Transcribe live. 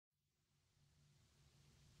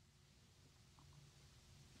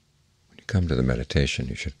come to the meditation,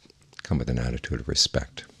 you should come with an attitude of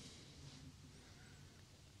respect.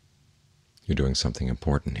 You're doing something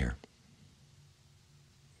important here,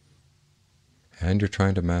 and you're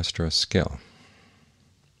trying to master a skill.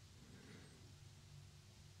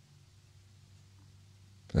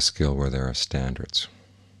 A skill where there are standards.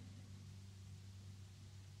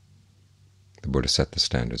 The Buddha set the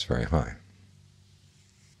standards very high.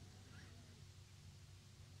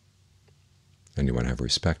 And you want to have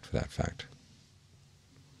respect for that fact.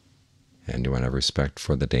 And you want to have respect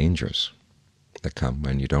for the dangers that come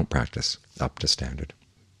when you don't practice up to standard.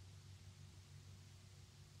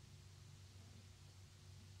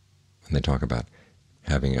 When they talk about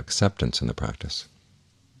having acceptance in the practice,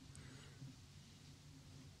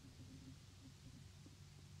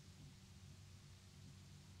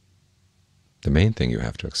 the main thing you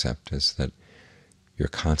have to accept is that you're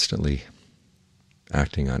constantly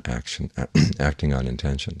acting on acting on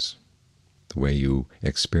intentions. The way you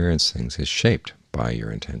experience things is shaped by your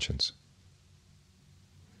intentions.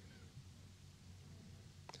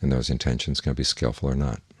 And those intentions can be skillful or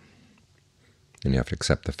not. And you have to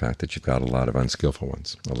accept the fact that you've got a lot of unskillful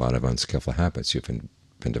ones, a lot of unskillful habits you've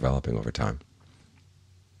been developing over time.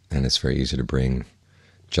 And it's very easy to bring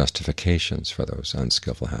justifications for those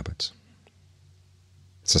unskillful habits.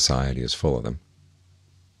 Society is full of them.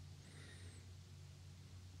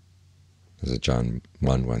 As John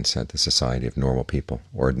Munn once said, the society of normal people,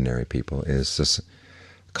 ordinary people, is this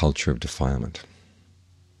culture of defilement,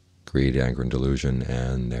 greed, anger, and delusion,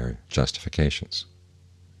 and their justifications.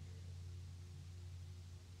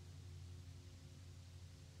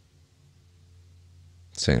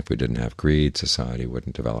 Saying if we didn't have greed, society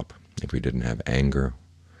wouldn't develop. If we didn't have anger,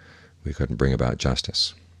 we couldn't bring about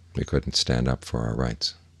justice. We couldn't stand up for our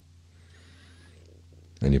rights.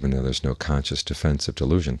 And even though there's no conscious defense of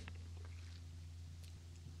delusion,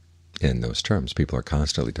 in those terms, people are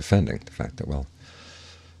constantly defending the fact that, well,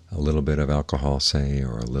 a little bit of alcohol, say,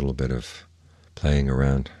 or a little bit of playing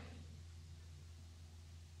around,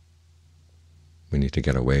 we need to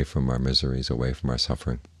get away from our miseries, away from our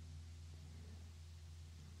suffering.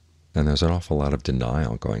 And there's an awful lot of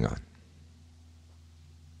denial going on.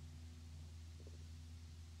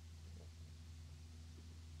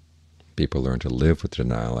 People learn to live with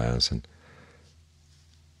denial as an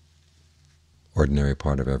ordinary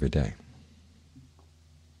part of every day.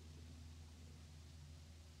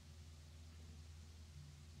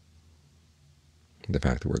 The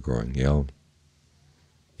fact that we're growing ill,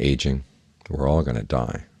 aging, we're all going to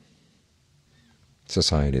die.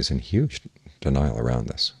 Society is in huge denial around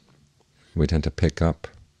this. We tend to pick up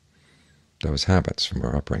those habits from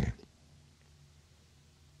our upbringing,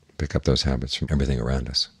 pick up those habits from everything around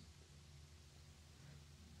us.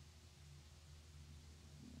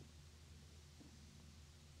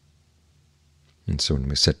 And so when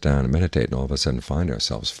we sit down and meditate and all of a sudden find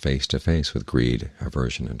ourselves face to face with greed,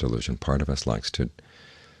 aversion, and delusion, part of us likes to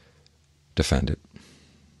defend it,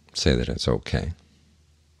 say that it's okay.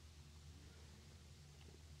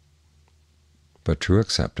 But true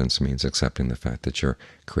acceptance means accepting the fact that you're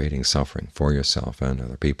creating suffering for yourself and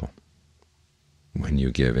other people when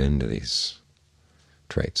you give in to these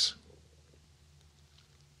traits.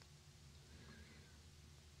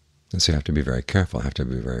 And so you have to be very careful, have to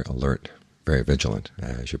be very alert, very vigilant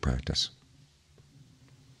as you practice.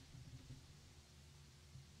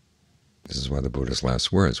 This is why the Buddha's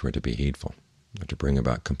last words were to be heedful, or to bring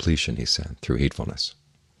about completion, he said, through heedfulness.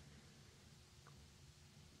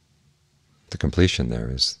 The completion there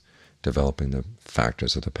is developing the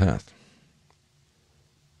factors of the path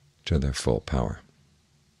to their full power.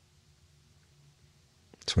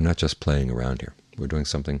 So we're not just playing around here. We're doing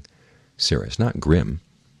something serious, not grim.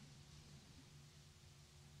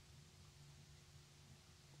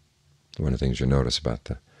 One of the things you notice about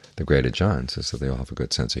the great Ajahns is that they all have a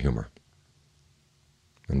good sense of humor.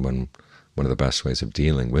 And one of the best ways of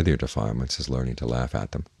dealing with your defilements is learning to laugh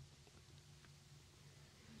at them,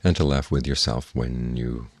 and to laugh with yourself when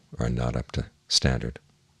you are not up to standard.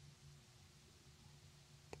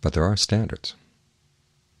 But there are standards.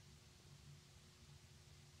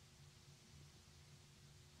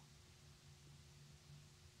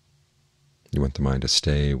 You want the mind to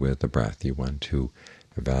stay with the breath. You want to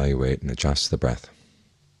evaluate and adjust the breath.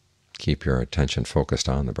 Keep your attention focused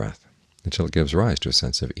on the breath until it gives rise to a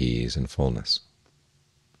sense of ease and fullness.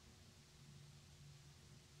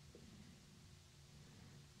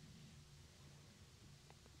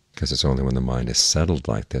 Because it's only when the mind is settled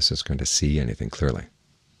like this it's going to see anything clearly.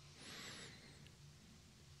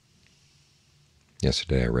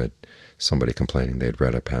 Yesterday I read somebody complaining they'd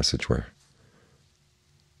read a passage where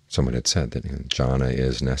Someone had said that jhana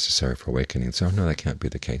is necessary for awakening. So, no, that can't be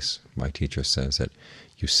the case. My teacher says that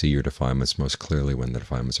you see your defilements most clearly when the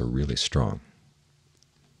defilements are really strong.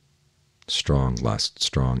 Strong lust,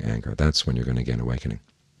 strong anger. That's when you're going to gain awakening.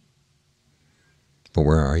 But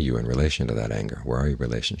where are you in relation to that anger? Where are you in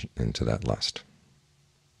relation to that lust?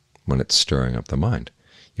 When it's stirring up the mind,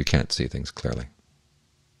 you can't see things clearly.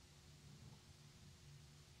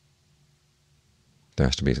 There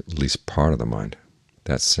has to be at least part of the mind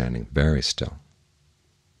that's standing very still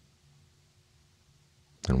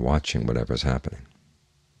and watching whatever's happening.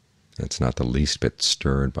 It's not the least bit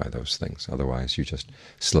stirred by those things. Otherwise, you just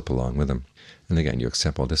slip along with them. And again, you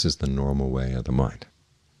accept, well, this is the normal way of the mind.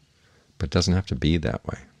 But it doesn't have to be that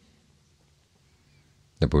way.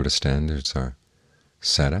 The Buddhist standards are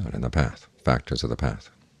set out in the path, factors of the path.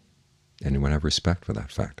 Anyone have respect for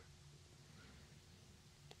that fact?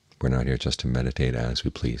 We're not here just to meditate as we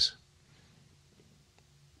please.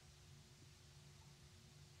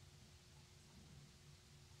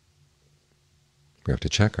 We have to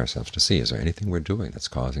check ourselves to see, is there anything we're doing that's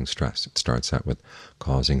causing stress? It starts out with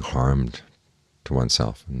causing harm to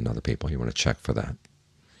oneself and other people. You want to check for that.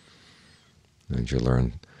 And you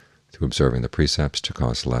learn through observing the precepts to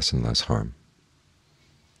cause less and less harm.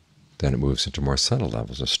 Then it moves into more subtle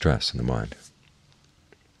levels of stress in the mind.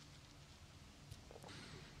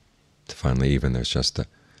 Finally, even there's just the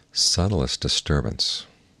subtlest disturbance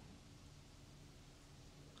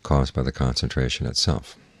caused by the concentration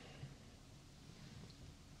itself.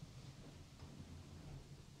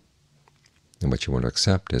 And what you want to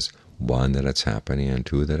accept is, one, that it's happening, and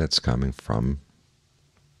two, that it's coming from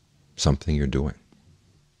something you're doing,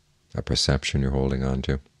 a perception you're holding on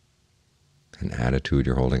to, an attitude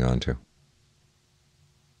you're holding on to.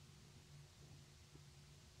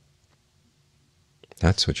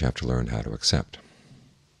 That's what you have to learn how to accept.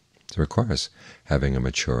 It requires having a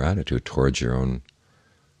mature attitude towards your own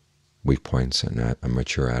weak points and a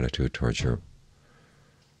mature attitude towards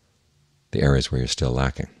the areas where you're still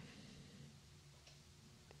lacking.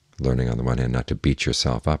 Learning on the one hand not to beat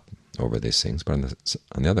yourself up over these things, but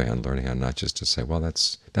on the other hand learning how not just to say, well,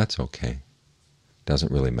 that's okay,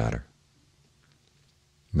 doesn't really matter.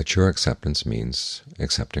 Mature acceptance means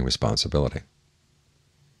accepting responsibility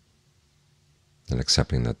and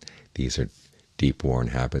accepting that these are deep-worn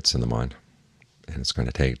habits in the mind, and it's going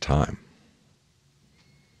to take time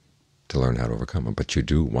to learn how to overcome them, but you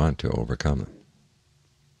do want to overcome them.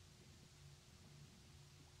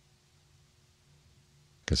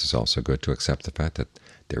 Because it's also good to accept the fact that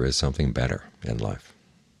there is something better in life.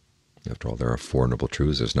 After all, there are Four Noble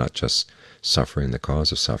Truths. There's not just suffering, the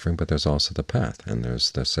cause of suffering, but there's also the path, and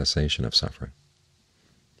there's the cessation of suffering.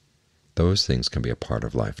 Those things can be a part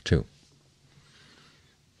of life too.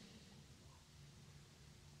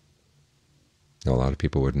 Now, a lot of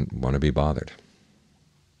people wouldn't want to be bothered.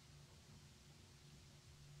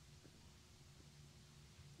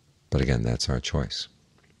 But again, that's our choice.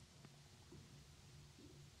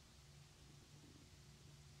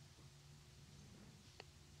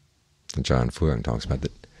 And John Fuang talks about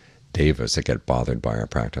the devas that get bothered by our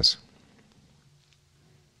practice,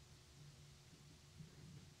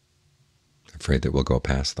 afraid that we'll go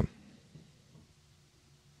past them.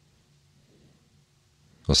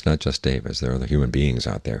 Well, it's not just devas. There are other human beings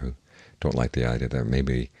out there who don't like the idea that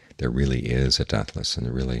maybe there really is a deathless and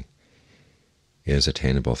there really is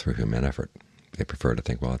attainable through human effort. They prefer to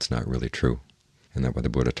think, well, it's not really true, and that what the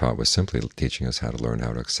Buddha taught was simply teaching us how to learn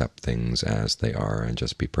how to accept things as they are and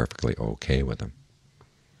just be perfectly okay with them.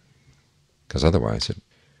 Because otherwise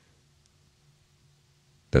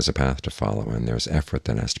there's a path to follow, and there's effort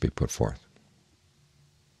that has to be put forth.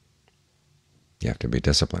 You have to be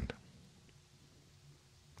disciplined.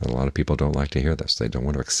 And a lot of people don't like to hear this. They don't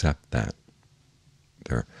want to accept that.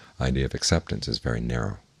 Their idea of acceptance is very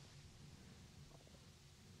narrow.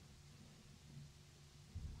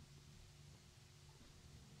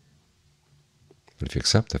 But if you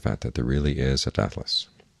accept the fact that there really is a deathless,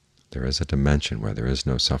 there is a dimension where there is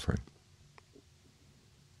no suffering,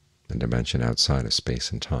 a dimension outside of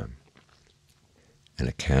space and time, and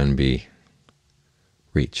it can be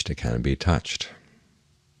reached, it can be touched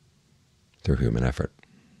through human effort.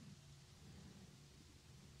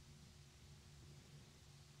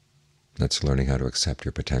 That's learning how to accept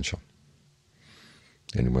your potential,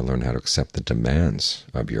 and you will learn how to accept the demands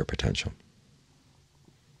of your potential.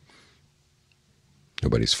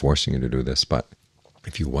 Nobody's forcing you to do this, but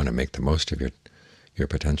if you want to make the most of your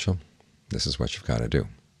potential, this is what you've got to do.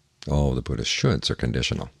 All the Buddha's shoulds are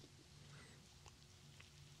conditional.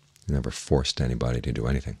 He never forced anybody to do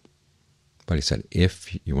anything. But he said,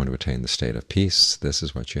 if you want to attain the state of peace, this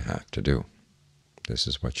is what you have to do. This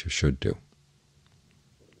is what you should do.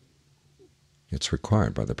 It's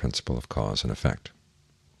required by the principle of cause and effect.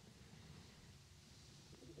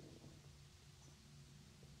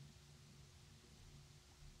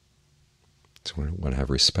 So we want to have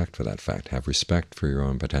respect for that fact. Have respect for your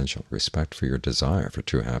own potential, respect for your desire for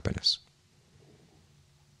true happiness.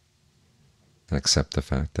 And accept the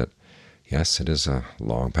fact that, yes, it is a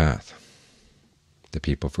long path. The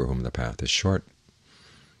people for whom the path is short,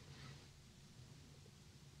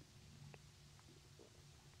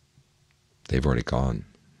 they've already gone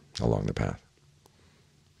along the path.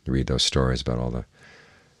 You read those stories about all the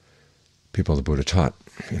people the Buddha taught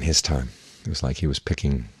in his time. It was like he was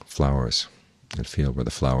picking flowers in a field where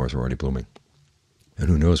the flowers were already blooming. And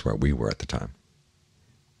who knows where we were at the time.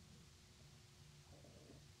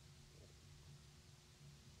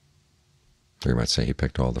 Or you might say he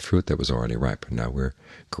picked all the fruit that was already ripe, and now we're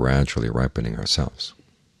gradually ripening ourselves.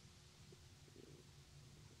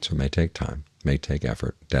 So it may take time, may take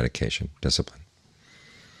effort, dedication, discipline.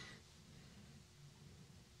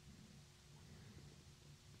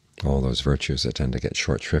 All those virtues that tend to get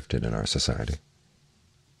short-shrifted in our society.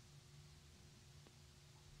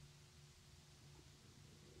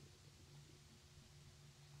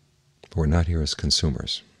 But we're not here as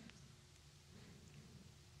consumers,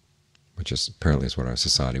 which is apparently is what our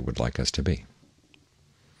society would like us to be.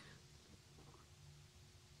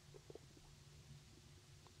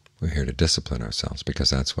 We're here to discipline ourselves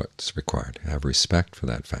because that's what's required. Have respect for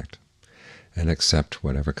that fact and accept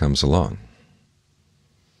whatever comes along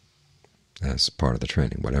as part of the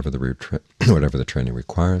training. Whatever the training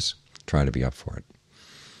requires, try to be up for it.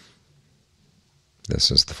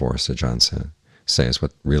 This is the force that John says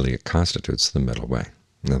what really constitutes the middle way.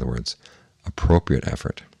 In other words, appropriate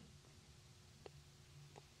effort.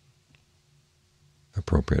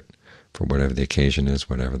 Appropriate for whatever the occasion is,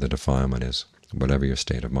 whatever the defilement is, whatever your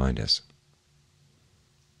state of mind is.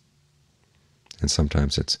 And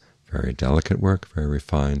sometimes it's very delicate work, very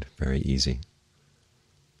refined, very easy.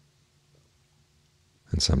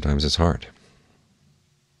 And sometimes it's hard.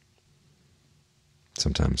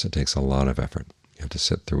 Sometimes it takes a lot of effort. You have to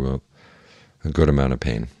sit through a good amount of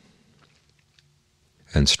pain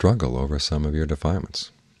and struggle over some of your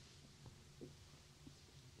defilements.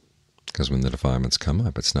 Because when the defilements come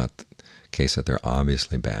up, it's not the case that they're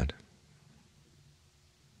obviously bad.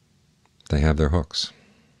 They have their hooks.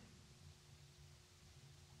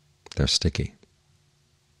 They're sticky.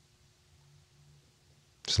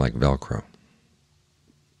 It's like Velcro.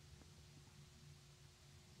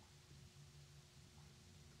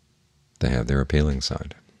 They have their appealing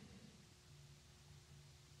side.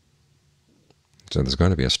 So there's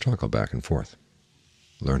going to be a struggle back and forth.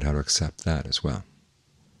 Learn how to accept that as well.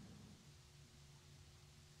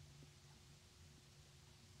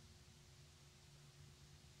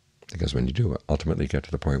 Because when you do ultimately get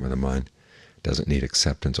to the point where the mind doesn't need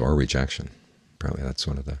acceptance or rejection, apparently that's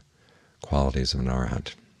one of the qualities of an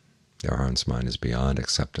arahant. The arahant's mind is beyond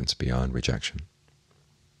acceptance, beyond rejection.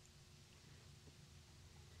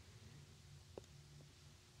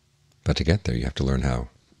 But to get there, you have to learn how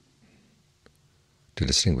to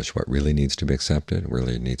distinguish what really needs to be accepted, what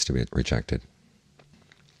really needs to be rejected.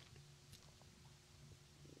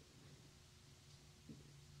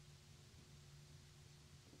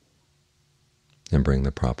 And bring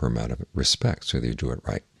the proper amount of respect so that you do it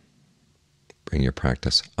right. Bring your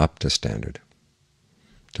practice up to standard.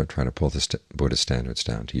 Don't try to pull the Buddhist standards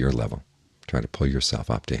down to your level. Try to pull yourself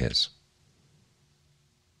up to his.